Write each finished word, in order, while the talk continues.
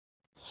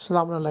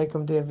Assalamu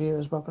alaikum, dear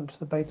viewers. Welcome to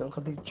the Bayat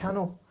al-Ghadeer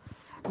channel.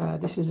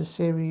 This is a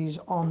series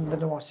on the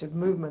Nawasib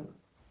movement,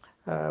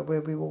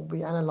 where we will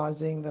be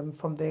analysing them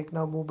from their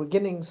ignoble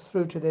beginnings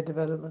through to their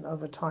development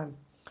over time.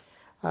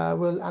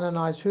 We'll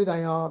analyse who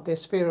they are, their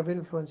sphere of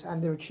influence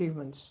and their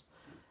achievements.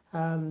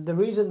 The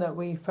reason that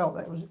we felt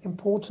that it was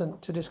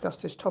important to discuss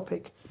this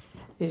topic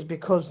is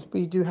because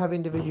we do have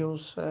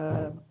individuals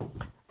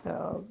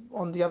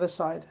on the other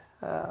side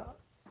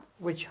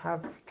which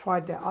have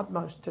tried their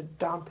utmost to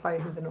downplay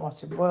who the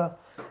Nawasib were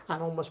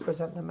and almost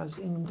present them as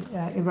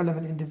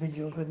irrelevant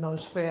individuals with no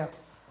sphere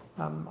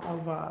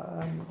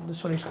over the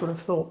Sunni school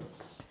of thought.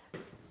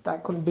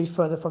 That couldn't be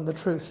further from the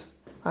truth,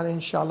 and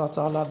inshallah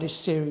ta'ala this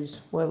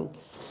series will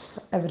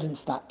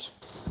evidence that.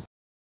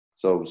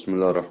 So,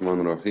 Bismillah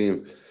ar-Rahman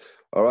ar-Rahim.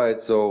 All right,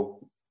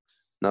 so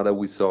now that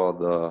we saw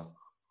the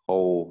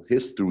whole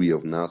history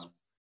of Nasb,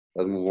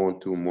 let's move on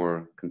to a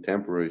more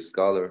contemporary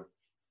scholar.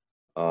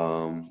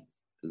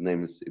 His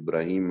name is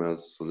Ibrahim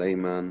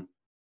Sulaiman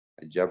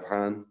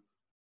Jabhan.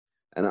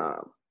 And I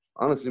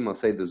honestly must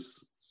say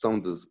this, some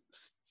of the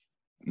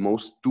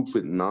most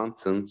stupid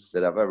nonsense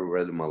that I've ever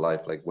read in my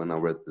life. Like when I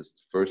read this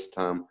the first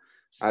time,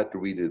 I had to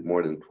read it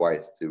more than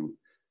twice to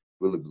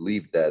really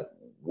believe that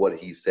what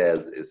he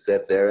says is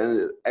said there. And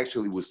it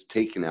actually was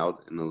taken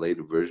out in a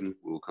later version.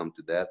 We'll come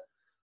to that.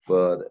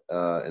 But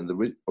in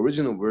the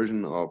original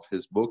version of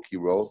his book, he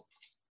wrote,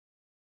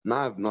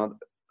 "Now I've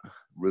not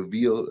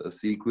revealed a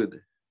secret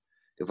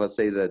if I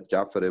say that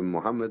Ja'far ibn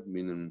Muhammad,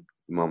 meaning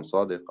Imam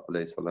Sadiq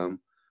alayhi salam,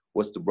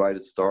 was the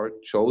brightest star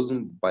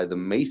chosen by the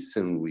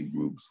Masonry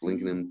groups,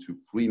 linking him to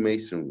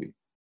Freemasonry.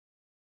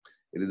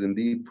 It is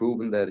indeed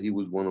proven that he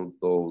was one of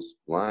those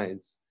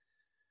blinds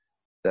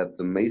that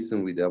the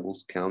Masonry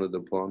devils counted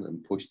upon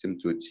and pushed him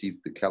to achieve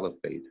the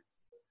caliphate.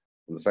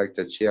 And the fact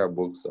that Shia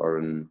books are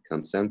in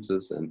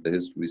consensus and the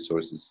history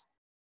sources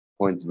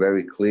points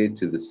very clear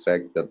to this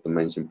fact that the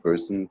mentioned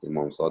person,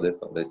 Imam Sadiq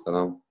alayhi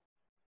salam,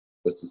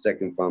 was the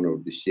second founder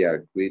of the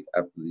Shia creed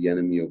after the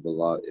enemy of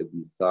Allah,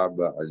 Ibn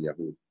Saba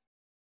al-Yahud."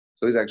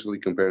 So he's actually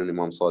comparing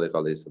Imam Sadiq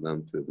alayhi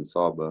salam to Ibn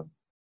Saba,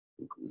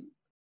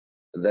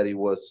 and that he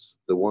was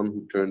the one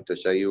who turned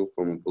Tashayyu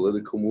from a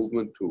political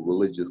movement to a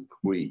religious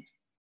creed.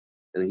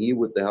 And he,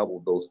 with the help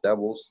of those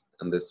devils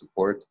and their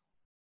support,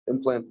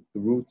 implanted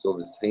the roots of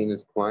his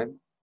heinous crime,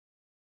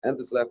 and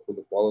this left for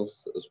the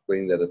followers a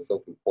spring that is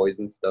soaked with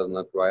poisons, does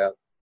not dry up.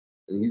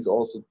 And he's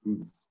also,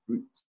 through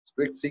the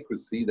strict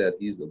secrecy that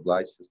he's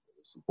obliged his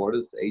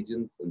supporters,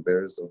 agents, and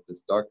bearers of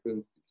his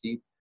doctrines to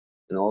keep,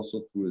 and also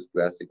through his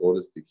drastic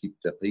orders to keep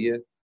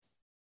taqiyya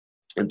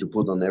and to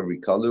put on every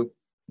color,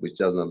 which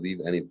does not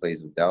leave any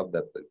place of doubt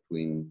that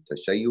between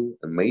Tashayyu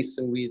and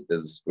Masonry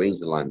there's a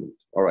strange alignment.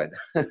 All right,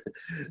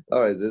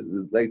 all right,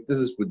 this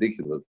is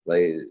ridiculous.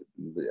 Like,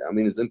 I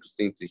mean, it's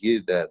interesting to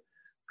hear that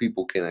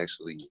people can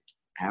actually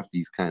have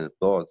these kind of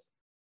thoughts,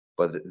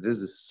 but this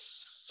is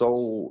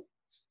so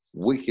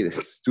wicked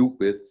and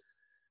stupid.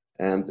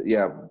 And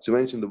yeah, to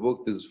mention the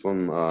book, this is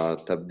from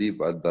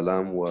Tabdib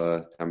al-Dalam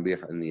wa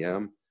Tanbih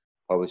al-Niyam,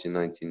 published in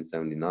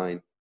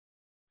 1979.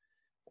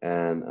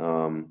 And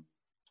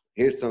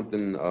here's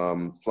something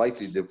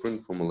slightly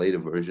different from a later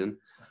version,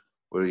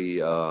 where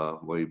he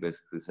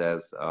basically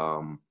says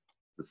the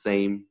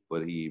same,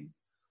 but he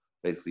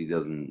basically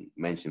doesn't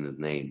mention his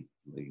name.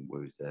 Like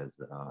where he says,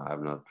 "I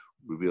have not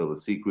revealed a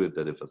secret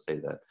that if I say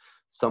that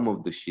some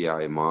of the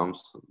Shia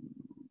Imams,"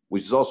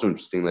 which is also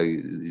interesting, like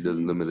he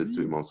doesn't limit it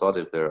to Imam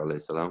Sadiq there,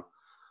 alayhi salam,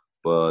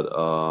 but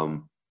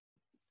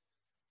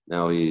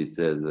now he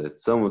says that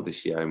some of the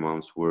Shia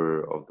Imams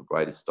were of the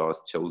brightest stars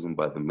chosen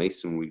by the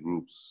Masonry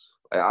groups.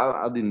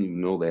 I didn't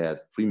even know they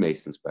had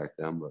Freemasons back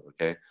then, but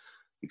okay,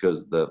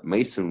 because the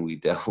Masonry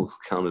devils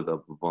counted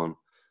up upon,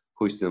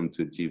 pushed them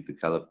to achieve the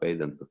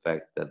caliphate, and the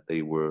fact that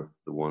they were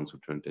the ones who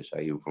turned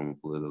Tashayyu from a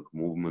political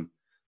movement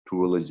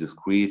to religious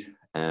creed.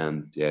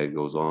 And yeah, it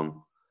goes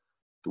on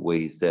the way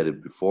he said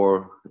it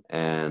before,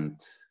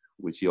 and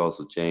which he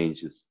also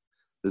changed is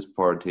this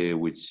part here,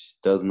 which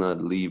does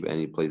not leave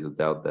any place of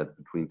doubt that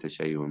between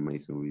Tashayyu and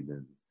Masonry,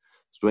 the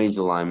strange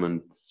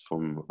alignment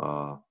from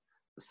the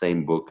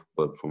same book,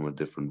 but from a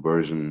different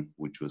version,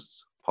 which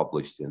was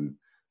published in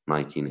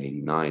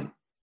 1989.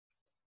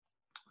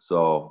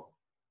 So,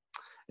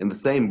 in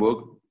the same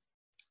book,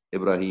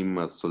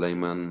 Ibrahim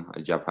Sulaiman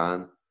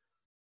Jabhan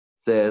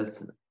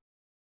says,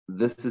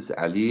 "This is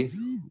Ali."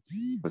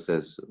 It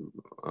says,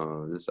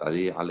 "This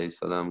Ali alayhi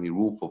salam, he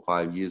ruled for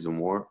 5 years or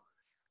more,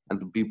 and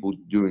the people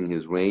during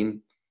his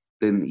reign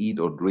didn't eat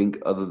or drink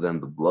other than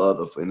the blood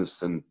of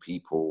innocent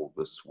people,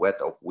 the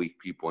sweat of weak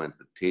people, and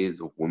the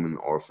tears of women,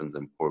 orphans,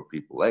 and poor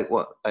people." Like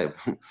what? Like,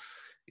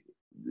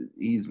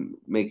 he's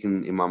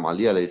making Imam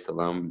Ali alayhi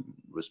salam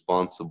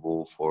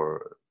responsible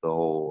for the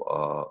whole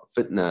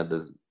fitna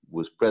that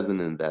was present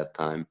in that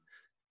time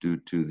due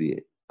to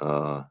the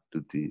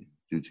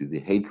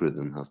hatred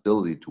and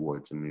hostility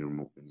towards Amir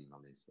al-Mu'minin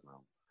alayhi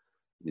salam.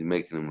 He's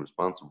making him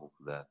responsible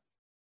for that,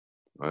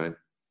 right?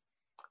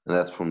 And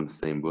that's from the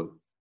same book.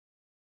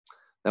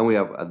 Then we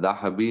have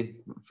Ad-Dahabi,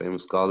 a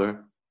famous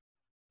scholar,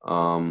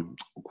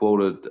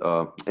 quoted,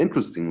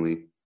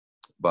 interestingly,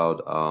 about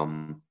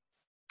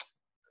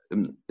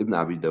Ibn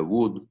Abi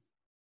Dawood,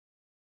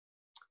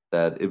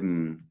 that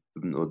Ibn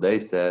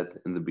Uday said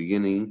in the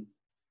beginning,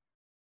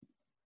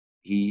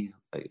 he,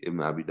 like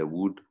Ibn Abi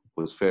Dawood,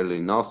 was fairly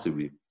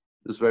Nasibi.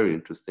 It's very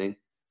interesting.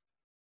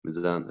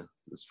 Mizan,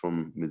 it's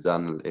from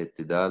Mizan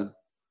al-I'tidal,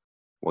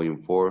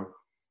 volume 4,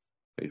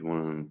 page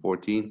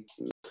 114.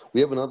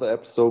 We have another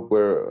episode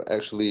where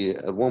actually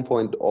at one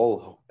point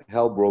all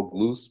hell broke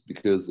loose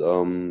because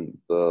the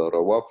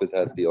Rawafid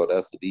had the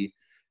audacity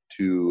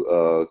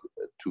to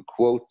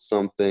quote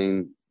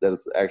something that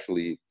is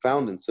actually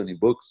found in Sunni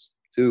books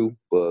too,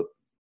 but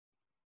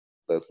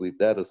let's leave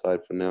that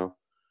aside for now.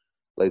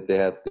 Like they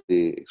had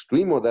the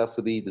extreme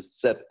audacity to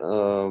set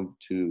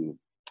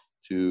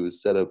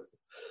up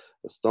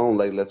a stone.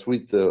 Like let's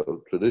read the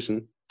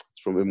tradition. It's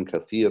from Ibn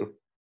Kathir,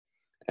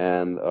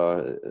 and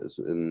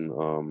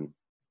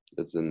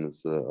it's in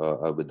his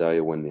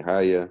Al-Bidayah wa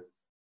Nihaya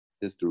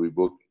history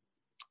book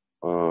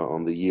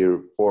on the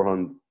year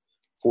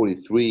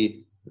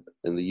 443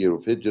 in the year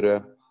of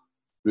Hijrah.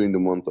 During the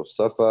month of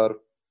Safar,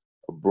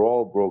 a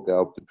brawl broke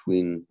out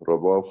between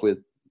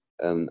Rawafid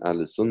and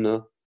Ahl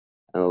Sunnah,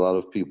 and a lot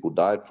of people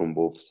died from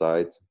both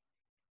sides.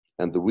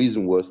 And the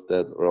reason was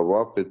that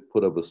Rawafid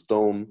put up a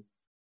stone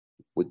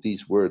with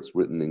these words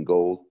written in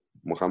gold: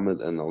 Muhammad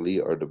and Ali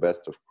are the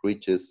best of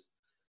creatures,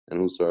 and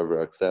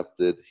whosoever accepts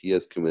it, he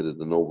has committed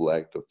a noble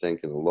act of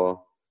thanking Allah.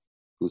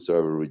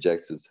 Whosoever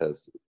rejects it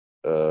has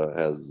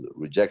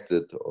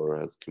rejected or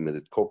has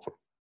committed kufr.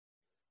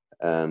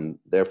 And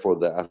therefore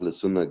the Ahl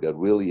Sunnah got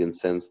really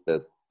incensed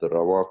that the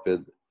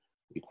Rawafid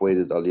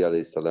equated Ali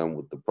alayhi salam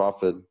with the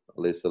Prophet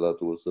alayhi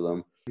salatu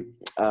wasalam.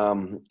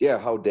 Yeah,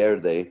 how dare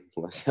they?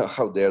 Like,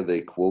 how dare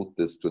they quote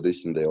this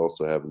tradition they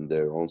also have in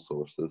their own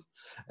sources?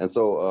 And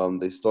so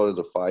they started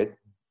a fight.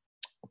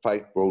 A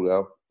fight broke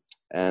out,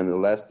 and it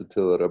lasted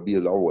till Rabi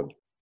al-Awwal,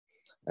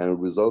 and it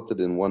resulted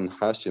in one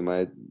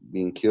Hashemite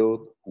being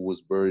killed who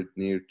was buried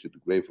near to the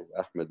grave of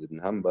Ahmad ibn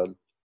Hanbal.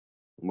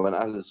 When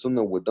Ahl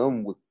Sunnah were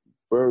done with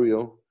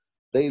burial,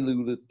 they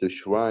looted the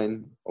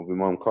shrine of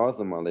Imam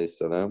Qasim alayhi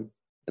salam,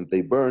 and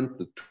they burned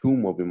the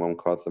tomb of Imam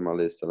Qasim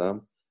alayhi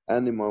salam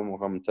and Imam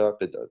Muhammad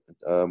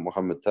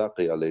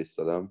Taqi alayhi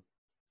salam.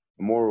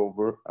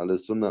 Moreover, Ahl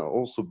Sunnah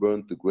also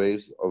burned the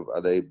graves of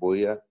Ali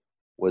Boya,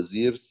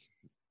 Wazirs,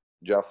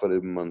 Ja'far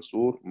ibn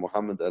Mansur,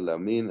 Muhammad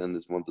al-Amin and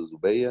his mother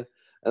Zubayya,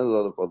 and a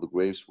lot of other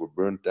graves were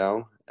burnt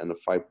down, and a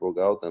fight broke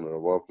out, and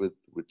Rawafid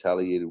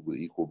retaliated with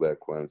equal bad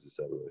crimes,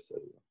 etc.,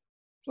 etc.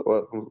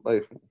 So,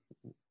 like,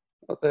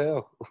 what the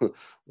hell?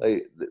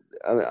 Like,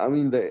 I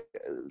mean,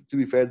 to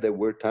be fair, there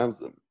were times,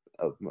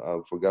 I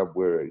forgot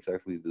where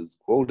exactly this is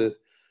quoted,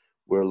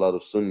 where a lot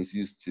of Sunnis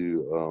used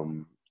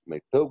to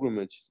make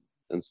pilgrimage,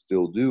 and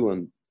still do,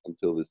 and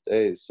until this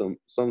day. Some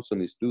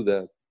Sunnis do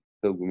that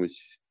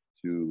pilgrimage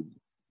to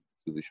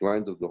the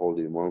shrines of the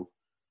holy Imam,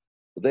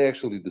 but they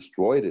actually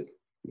destroyed it.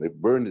 They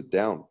burned it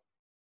down.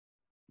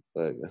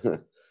 Like,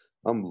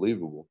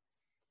 unbelievable.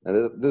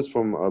 And this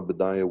from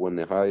Bidayah wa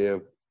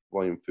Nihaya,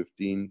 volume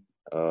 15,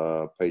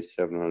 page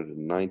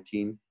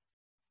 719.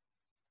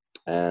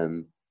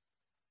 And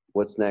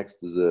what's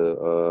next is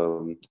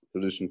a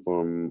tradition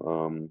from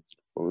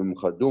Ibn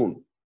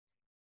Khaldun,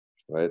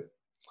 right?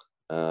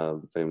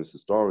 Famous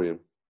historian.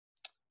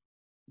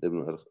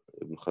 Ibn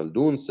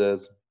Khaldun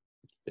says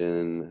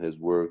in his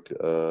work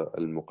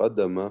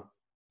Al-Muqaddamah,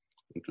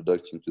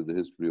 Introduction to the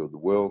History of the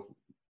World,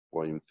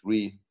 volume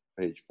 3,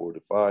 page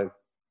 45,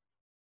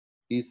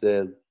 he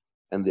says,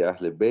 and the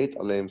Ahlulbayt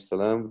alayhim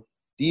salam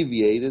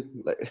deviated,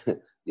 like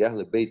the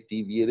Ahlulbayt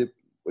deviated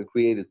or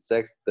created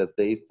sects that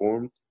they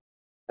formed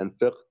and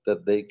fiqh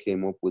that they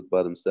came up with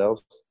by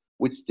themselves,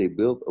 which they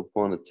built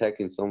upon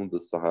attacking some of the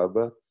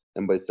Sahabah,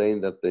 and by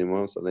saying that the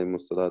Imams alayhim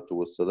salatu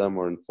wasalam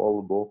are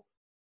infallible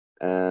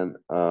and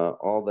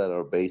all that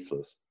are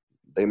baseless.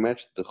 They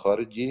matched the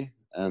Khariji,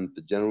 and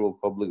the general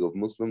public of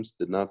Muslims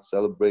did not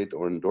celebrate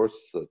or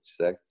endorse such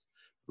sects,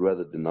 but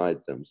rather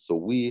denied them. So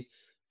we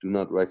do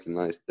not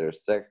recognize their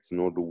sects,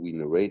 nor do we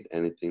narrate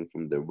anything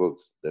from their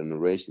books. Their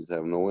narrations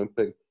have no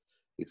impact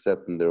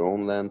except in their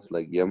own lands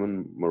like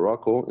Yemen,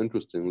 Morocco,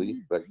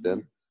 interestingly, back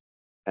then,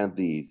 and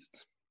the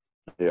East.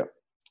 Yeah,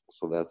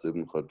 so that's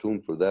Ibn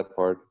Khaldun for that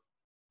part.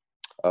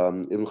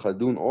 Ibn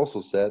Khaldun also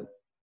said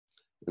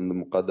in the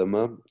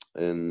Muqaddamah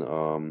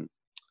in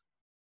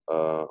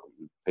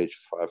page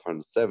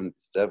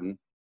 577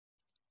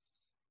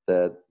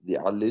 that the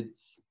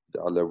Alids, the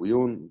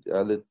Alawiyun, the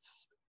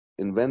Alids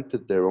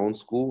invented their own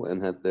school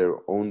and had their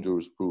own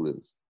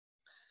jurisprudence.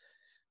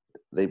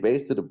 They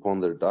based it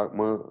upon their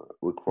dogma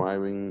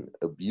requiring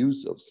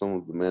abuse of some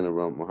of the men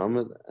around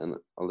Muhammad and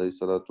alayhi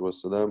salatu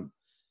wasalam,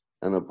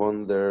 and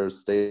upon their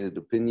stated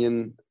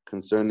opinion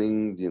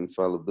concerning the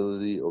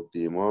infallibility of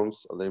the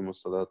Imams alayhi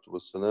salatu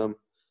wasalam,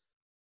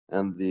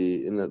 and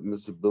the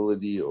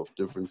inadmissibility of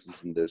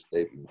differences in their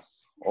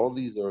statements. All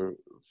these are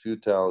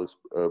futile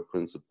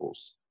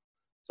principles.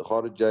 The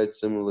Kharijites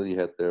similarly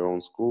had their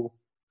own school.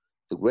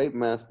 The great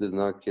mass did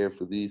not care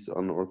for these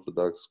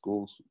unorthodox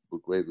schools,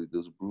 but greatly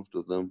disapproved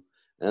of them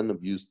and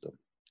abused them.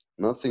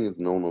 Nothing is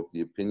known of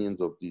the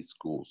opinions of these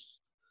schools.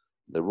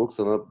 Their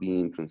books are not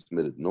being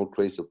transmitted. No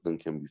trace of them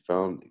can be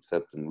found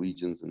except in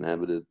regions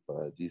inhabited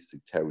by these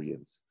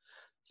sectarians.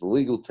 The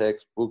legal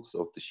textbooks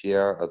of the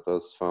Shia are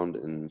thus found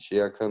in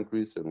Shia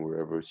countries and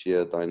wherever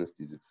Shia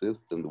dynasties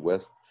exist in the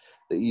West,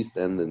 the East,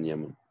 and in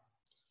Yemen.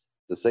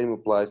 The same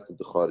applies to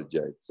the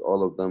Kharijites.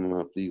 All of them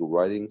have legal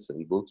writings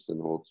and books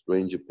and hold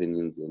strange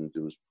opinions and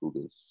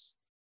jurisprudence.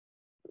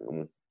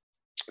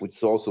 Which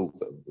is also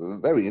a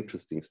very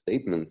interesting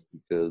statement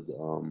because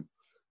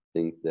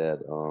think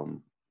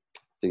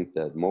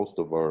that most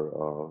of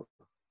our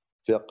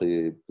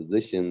fiqh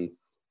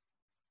positions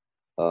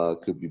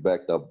could be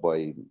backed up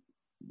by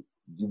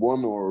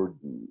one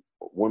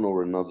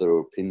or another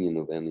opinion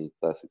of any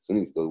classic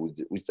Sunni scholar,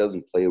 which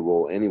doesn't play a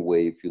role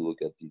anyway if you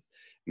look at these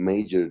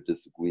major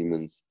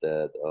disagreements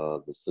that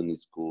the Sunni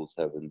schools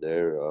have in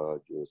their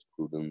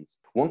jurisprudence.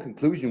 One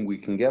conclusion we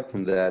can get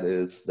from that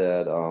is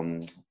that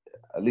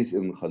at least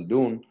Ibn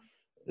Khaldun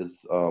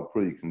is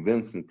pretty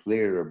convinced and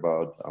clear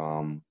about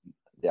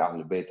the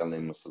Ahlulbayt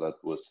alayhi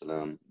salatu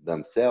wasalam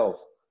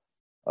themselves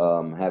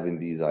having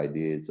these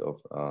ideas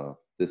of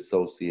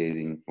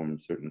dissociating from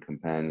certain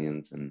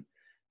companions and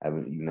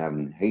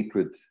having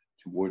hatred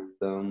towards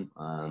them.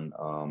 And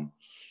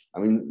I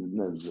mean,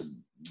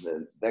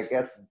 that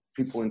gets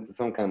people into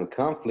some kind of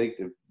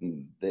conflict.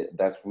 If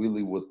that's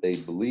really what they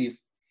believe,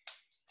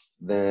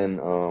 then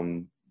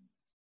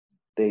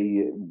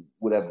they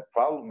would have a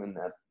problem in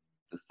at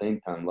the same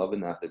time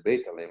loving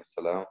Ahlulbayt alayhi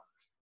salam,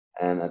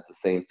 and at the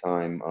same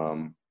time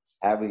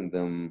having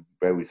them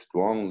very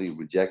strongly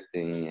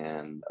rejecting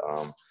and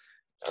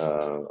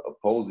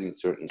opposing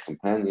certain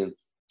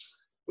companions,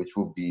 which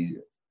would be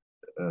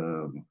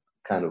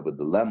kind of a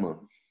dilemma,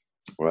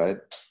 right?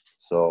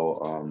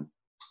 So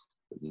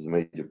there's a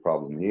major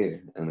problem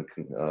here, and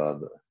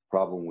the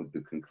problem with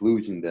the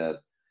conclusion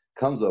that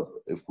comes up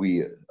if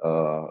we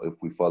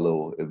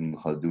follow Ibn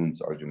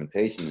Khaldun's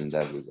argumentation in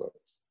that regard,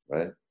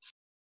 right?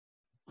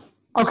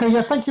 Okay,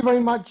 yeah, thank you very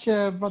much,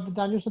 Brother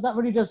Daniel. So that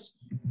really does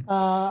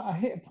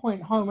hit a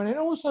point home, and it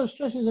also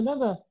stresses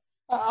another.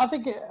 I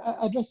think it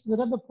addresses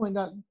another point,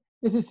 that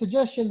there's a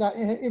suggestion that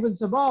Ibn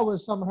Sahabah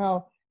was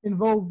somehow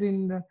involved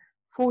in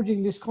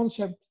forging this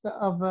concept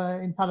of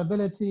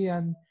infallibility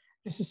and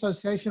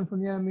disassociation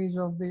from the enemies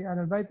of the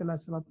Ahlulbayt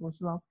alayhi salatu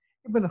wasalam.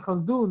 Ibn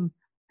Khaldun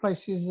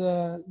places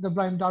the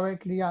blame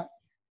directly at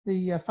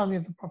the family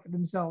of the Prophet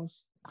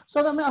themselves.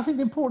 So I mean, I think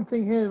the important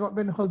thing here is what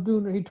Ibn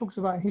Khaldun, he talks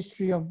about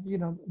history of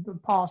the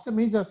past. I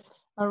mean,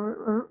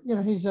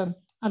 his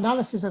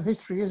analysis of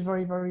history is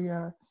very, very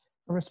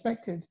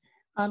respected,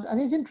 and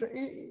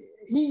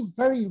he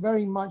very,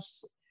 very much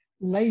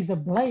lays the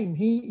blame.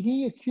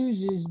 He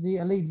accuses the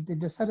elites, the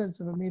descendants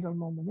of Amir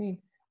al-Mu'mineen,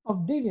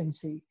 of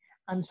deviancy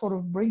and sort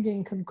of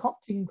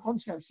concocting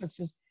concepts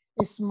such as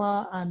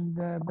isma and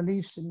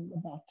beliefs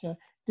about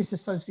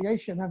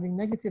disassociation, having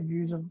negative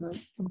views of the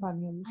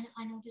companions,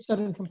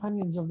 certain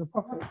companions of the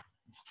Prophet.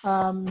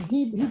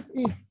 He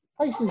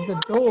places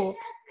the door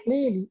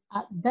clearly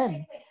at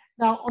them.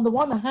 Now, on the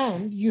one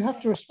hand, you have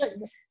to respect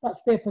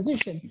that's their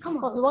position. On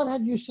the one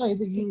hand, you say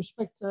that you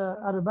respect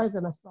Ahlulbayt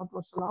alayhi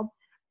salam,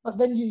 but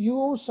then you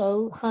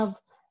also have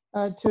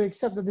to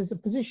accept that there's a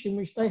position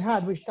which they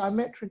had, which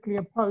diametrically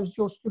opposed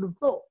your school of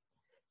thought.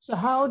 So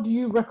how do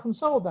you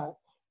reconcile that?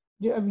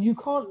 You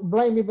can't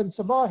blame Ibn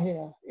Sahabah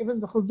here. Ibn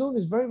Khaldun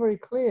is very, very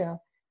clear.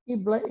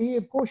 He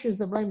apportions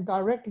the blame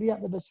directly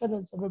at the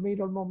descendants of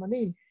Amir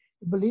al-Mu'mineen,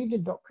 who believed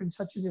in doctrines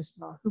such as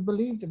Islam, who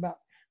believed about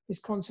this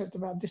concept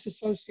about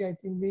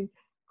disassociating, being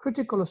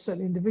critical of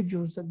certain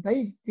individuals that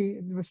they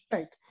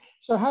respect.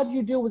 So how do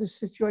you deal with this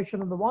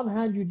situation? On the one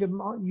hand,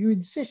 you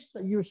insist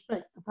that you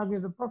respect the family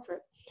of the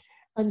Prophet.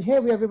 And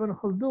here we have Ibn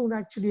Khaldun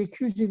actually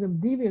accusing them of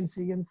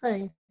deviancy and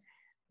saying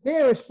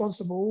they're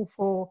responsible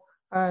for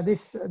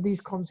these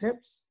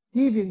concepts,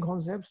 deviant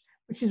concepts,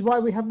 which is why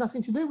we have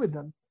nothing to do with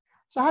them.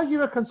 So how do you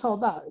reconcile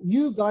that?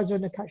 You guys are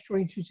in a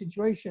catch-22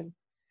 situation.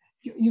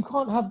 You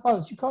can't have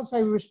both. You can't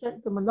say we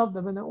respect them and love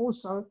them and then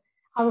also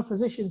have a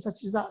position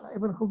such as that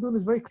Ibn Khaldun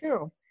is very clear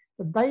of,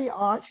 that they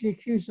are actually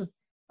accused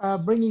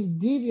of bringing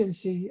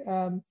deviancy,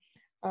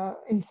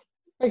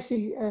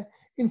 basically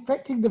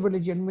infecting the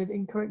religion with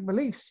incorrect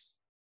beliefs.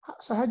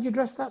 So how do you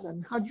address that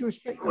then? How do you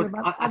respect them?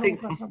 I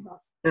think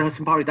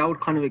that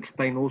would kind of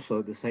explain also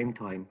at the same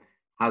time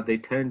how they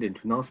turned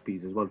into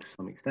Nasbis as well to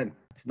some extent.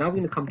 So now we're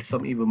going to come to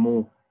some even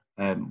more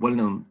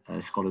well-known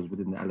scholars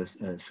within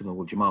the Sunnah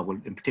wal Jama'ah, well,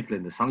 in particular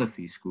in the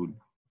Salafi school,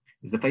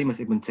 is the famous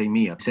Ibn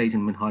Taymiyyah, who says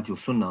in Minhaj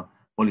al-Sunnah,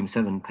 volume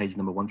 7, page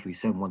number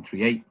 137,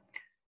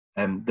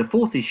 138. The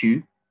fourth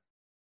issue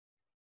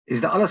is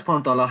that Allah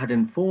subhanahu wa ta'ala had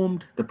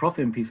informed the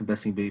Prophet, and peace and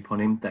blessing be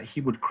upon him, that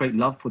he would create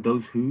love for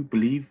those who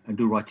believe and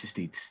do righteous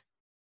deeds.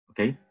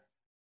 Okay?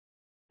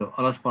 So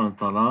Allah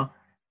subhanahu wa ta'ala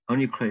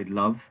only created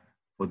love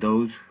for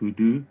those who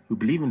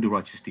believe and do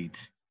righteous deeds.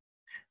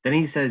 Then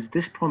he says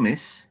this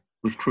promise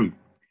was true,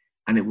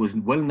 and it was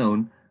well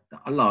known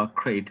that Allah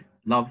created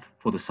love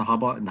for the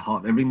Sahabah in the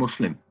heart of every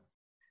Muslim,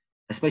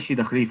 especially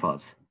the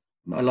Khalifas.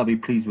 May Allah be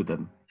pleased with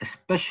them,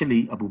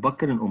 especially Abu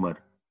Bakr and Umar.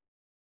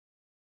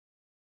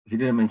 He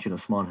didn't mention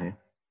Osman here.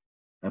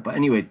 But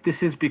anyway,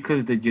 this is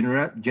because the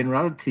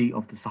generality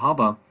of the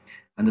Sahabah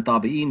and the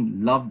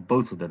Tabi'un loved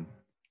both of them,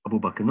 Abu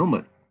Bakr and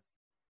Umar.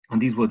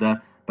 And these were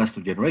the best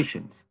of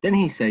generations. Then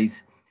he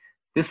says,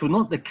 this was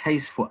not the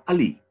case for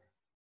Ali.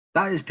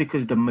 That is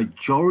because the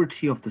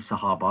majority of the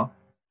Sahaba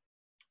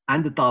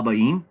and the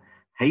Tabi'un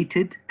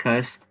hated,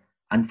 cursed,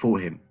 and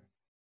fought him.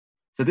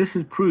 So this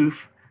is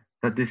proof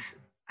that this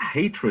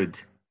hatred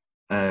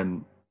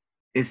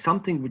is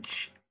something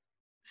which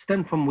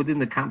stemmed from within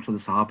the camps of the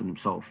Sahaba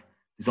themselves,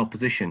 this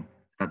opposition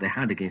that they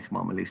had against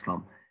Imam Ali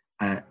Islam,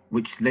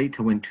 which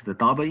later went to the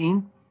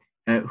Tabi'un,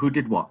 who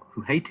did what?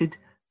 Who hated,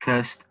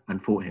 cursed,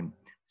 and fought him.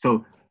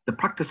 So the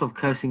practice of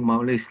cursing Imam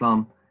Ali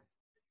Islam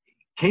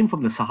came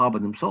from the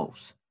Sahaba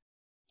themselves.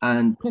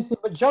 And it's the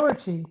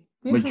majority.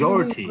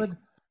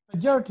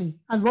 Majority.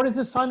 And what is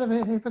the sign of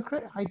a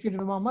hypocrite? Hatred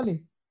of Imam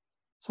Ali.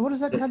 So what does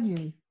that tell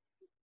you?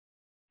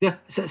 Yeah,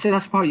 so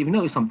that's part. You've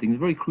noticed something. It's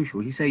very crucial.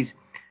 He says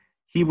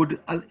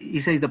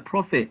the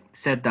Prophet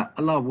said that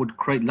Allah would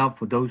create love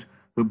for those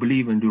who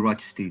believe and do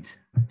righteous deeds.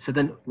 So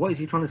then, what is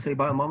he trying to say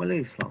about Imam Ali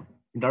Islam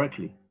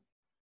indirectly?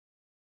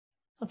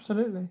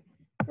 Absolutely,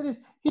 it is.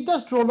 He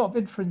does draw a lot of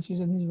inferences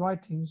in his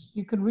writings.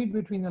 You can read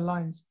between the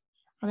lines,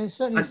 and it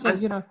certainly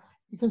says,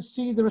 you can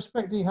see the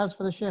respect he has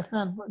for the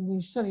Shaykhan, but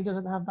he certainly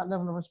doesn't have that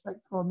level of respect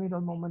for Amir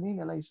al-Mu'mineen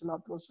alayhi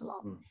salatu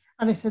wasalam.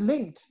 And it's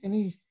linked, and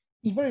he's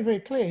very, very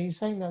clear. He's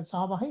saying that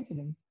Sahaba hated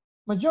him,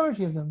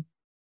 majority of them.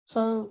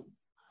 So,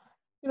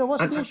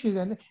 what's the issue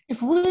then?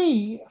 If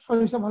we,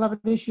 for example, have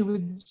an issue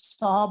with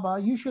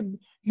Sahaba,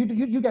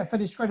 you get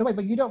offended straight away,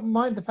 but you don't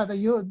mind the fact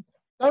that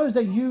those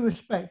that you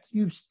respect,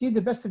 you did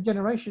the best of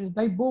generations,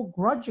 they bore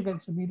grudge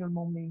against Amir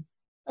al-Mu'mineen.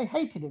 They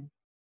hated him.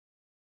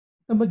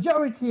 The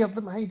majority of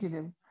them hated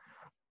him.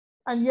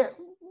 And yet,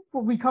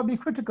 we can't be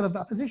critical of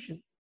that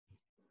position.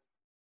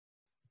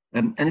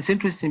 And it's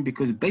interesting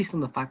because based on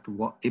the fact of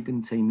what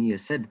Ibn Taymiyyah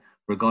said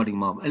regarding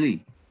Imam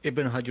Ali.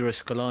 Ibn Hajar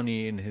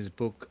Asqalani in his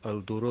book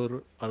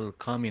Al-Durur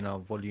Al-Kamina,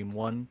 Volume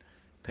 1,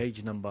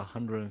 page number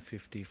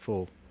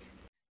 154.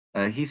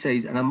 He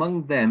says, and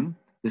among them,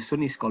 the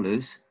Sunni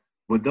scholars,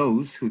 were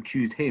those who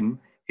accused him,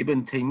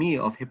 Ibn Taymiyyah,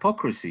 of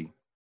hypocrisy,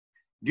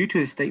 due to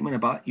his statement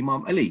about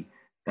Imam Ali,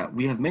 that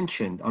we have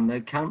mentioned on the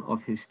account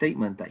of his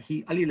statement that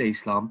he, Ali alayhi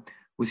salam,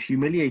 was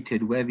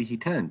humiliated wherever he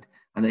turned,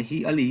 and that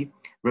he, Ali,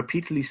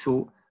 repeatedly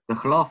sought the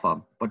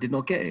Khilafah, but did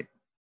not get it.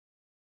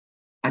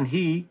 And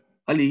he,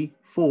 Ali,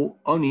 fought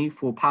only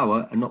for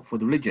power and not for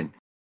the religion.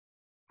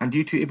 And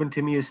due to Ibn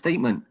Taymiyyah's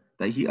statement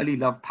that he, Ali,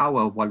 loved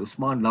power while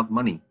Usman loved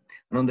money,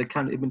 and on the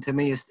account of Ibn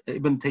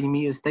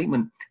Taymiyyah's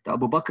statement that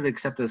Abu Bakr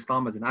accepted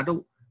Islam as an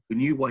adult who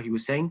knew what he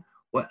was saying,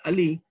 while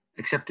Ali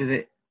accepted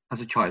it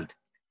as a child,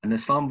 and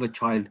Islam of a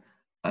child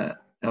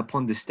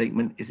upon this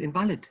statement is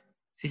invalid.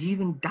 So he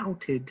even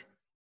doubted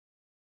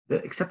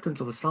the acceptance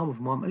of Islam of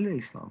Imam Ali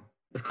Islam.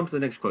 Let's come to the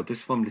next quote. This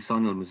is from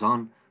Lisan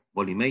al-Mizan,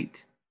 Volume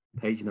 8,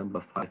 page number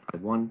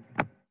 551,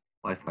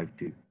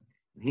 552.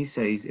 And he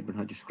says, Ibn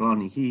Hajar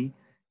Asqalani,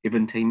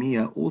 Ibn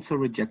Taymiyyah, also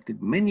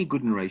rejected many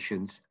good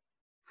narrations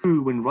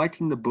who, when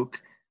writing the book,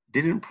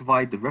 didn't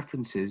provide the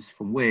references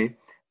from where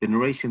the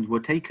narrations were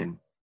taken.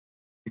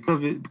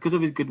 Because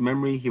of his good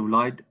memory, he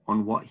relied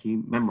on what he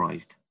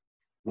memorized.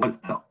 While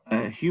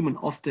a human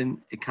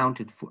often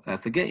accounted for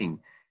forgetting,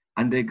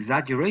 and the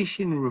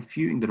exaggeration in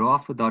refuting the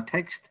Rafida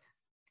text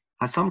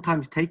has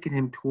sometimes taken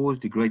him towards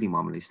degrading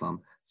Imam al-Islam.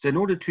 So in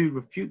order to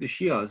refute the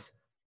Shias,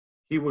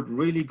 he would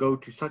really go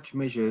to such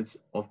measures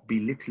of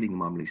belittling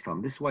Imam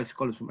al-Islam. This is why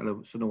scholars from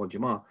Al-Sunnah wal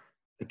Jama'ah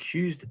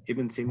accused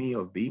Ibn Taymiyyah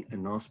of being a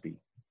Nasbi,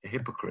 a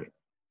hypocrite,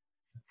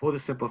 for the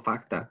simple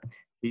fact that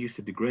he used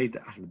to degrade the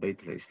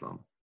Ahlulbayt al-Islam.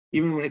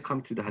 Even when it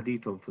comes to the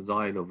Hadith of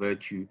Fazail or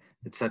virtue,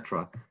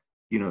 etc.,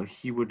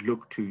 he would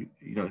look to,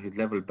 his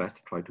level best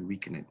to try to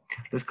weaken it.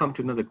 Let's come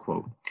to another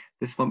quote.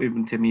 This is from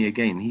Ibn Taymiyyah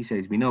again. He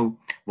says, we know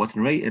what's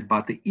narrated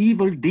about the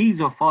evil deeds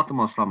of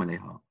Fatima Salam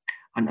alayha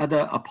and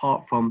other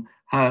apart from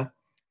her,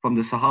 from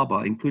the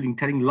Sahaba, including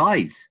telling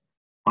lies,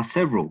 are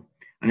several.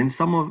 And in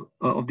some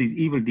of these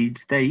evil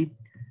deeds, they,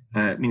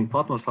 meaning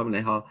Fatima Salam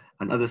alayha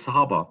and other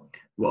Sahaba,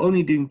 were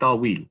only doing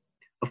ta'wil.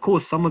 Of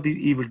course, some of these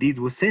evil deeds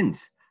were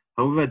sins.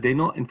 However, they're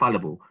not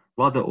infallible.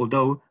 Rather,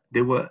 although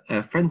they were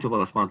friends of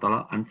Allah subhanahu wa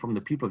ta'ala and from the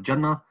people of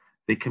Jannah,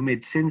 they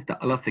committed sins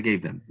that Allah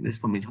forgave them. This is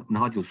from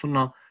Minhaj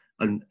al-Sunnah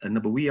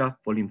al-Nabawiyah,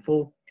 Volume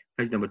 4,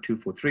 page number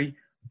 243,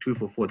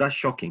 244. That's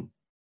shocking.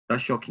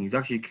 That's shocking. He's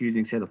actually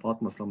accusing Sayyidah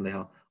Fatima Salam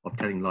alayha of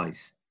telling lies.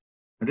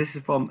 And this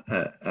is from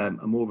a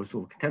more of a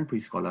sort of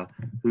contemporary scholar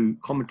who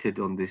commented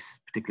on this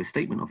particular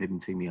statement of Ibn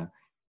Taymiyyah.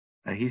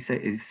 He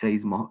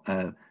says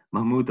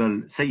Mahmud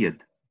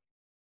al-Sayyid.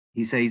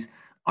 He says,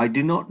 I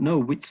do not know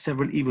which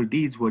several evil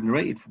deeds were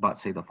narrated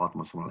about Sayyidah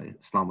Fatima Salam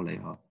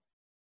alayha,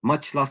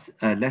 much less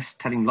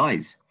telling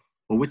lies,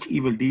 or which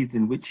evil deeds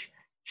in which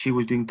she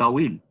was doing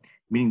ta'wil,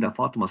 meaning that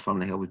Fatima Salam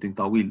alayha was doing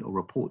ta'wil, or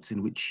reports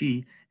in which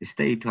she is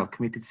stated to have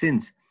committed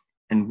sins,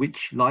 and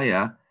which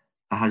liar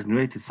has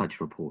narrated such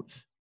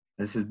reports.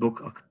 This is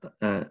book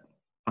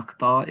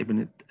Akhtar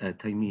ibn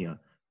Taymiyyah.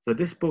 So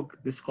this book,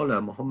 this scholar,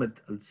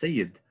 Muhammad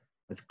al-Sayyid,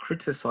 has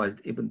criticized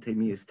Ibn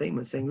Taymiyyah's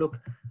statement, saying, look,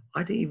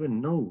 I didn't even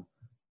know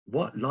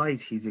what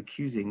lies he's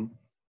accusing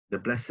the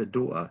blessed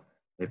daughter,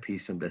 may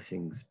peace and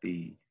blessings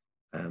be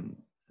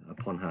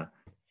upon her.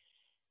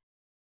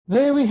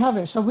 There we have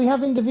it. So we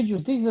have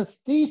individuals.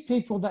 These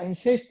people that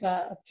insist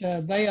that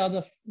they are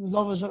the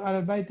lovers of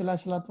Ahlulbayt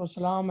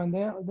والسلام,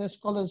 and their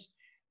scholars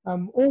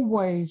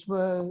always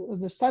were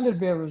the standard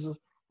bearers of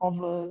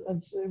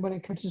when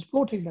it comes to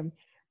supporting them.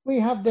 We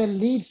have their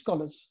lead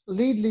scholars,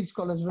 lead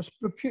scholars,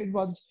 reputed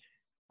ones,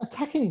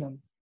 attacking them,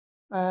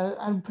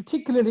 and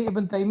particularly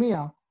Ibn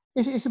Taymiyyah.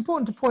 It's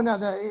important to point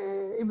out that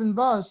Ibn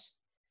Baz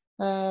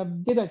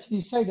did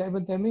actually say that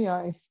Ibn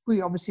Taymiyyah, if we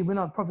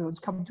know Prophet was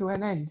coming to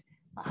an end.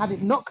 Had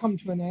it not come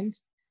to an end,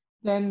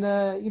 then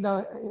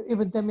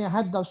Ibn Taymiyyah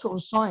had those sort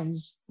of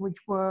signs, which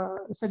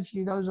were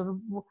essentially those of a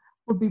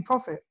would-be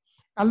prophet.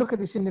 Now look at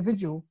this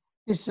individual,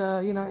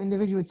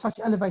 individual with such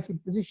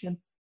elevated position.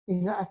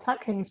 He's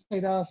attacking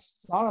Sayyidah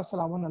Zahra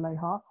salamun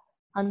alayha,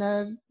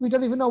 and we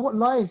don't even know what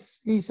lies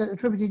he's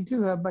attributing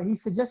to her, but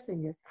he's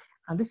suggesting it.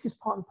 And this is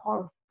part and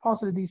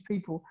parcel of these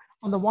people.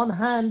 On the one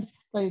hand,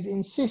 they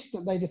insist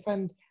that they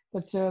defend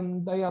that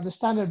they are the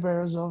standard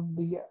bearers of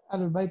the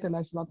Ahlulbayt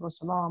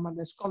والسلام, and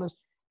their scholars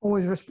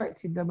always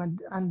respected them,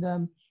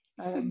 and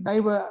they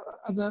were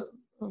at the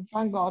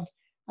vanguard,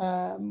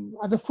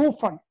 at the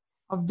forefront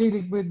of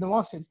dealing with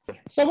Nawasib.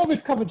 So what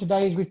we've covered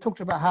today is we've talked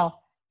about how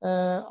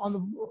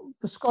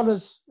the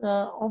scholars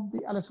of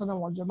the Ahl-Sunnah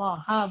wal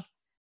Jama'ah have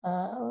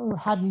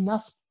had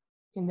nasb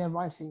in their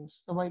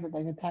writings, the way that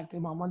they've attacked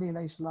Imam Ali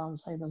alayhi salam,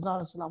 Sayyidah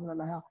Zahra salamun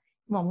alayha,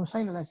 Imam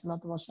Hussein alayhi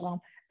salatu wasalam,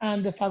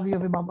 and the family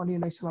of Imam Ali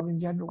alayhi salam in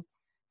general.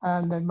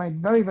 And they've made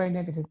very, very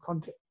negative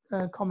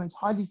comments,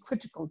 highly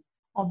critical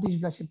of these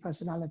blessed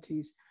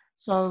personalities.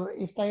 So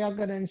if they are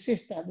going to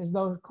insist that there's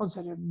no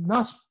concept of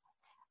nasb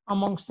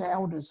amongst their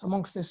elders,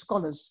 amongst their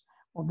scholars,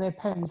 or their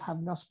pens have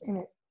nasb in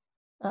it,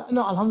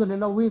 no,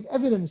 alhamdulillah, we've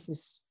evidenced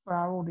this for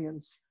our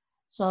audience.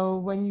 So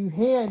when you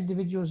hear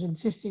individuals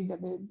insisting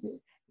that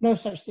no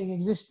such thing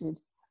existed,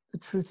 the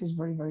truth is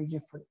very, very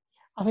different.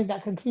 I think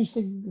that concludes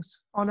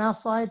things on our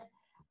side.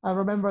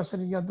 Remember us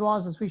in your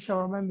du'as as we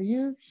shall remember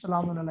you.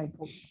 Salamun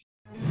alaykum.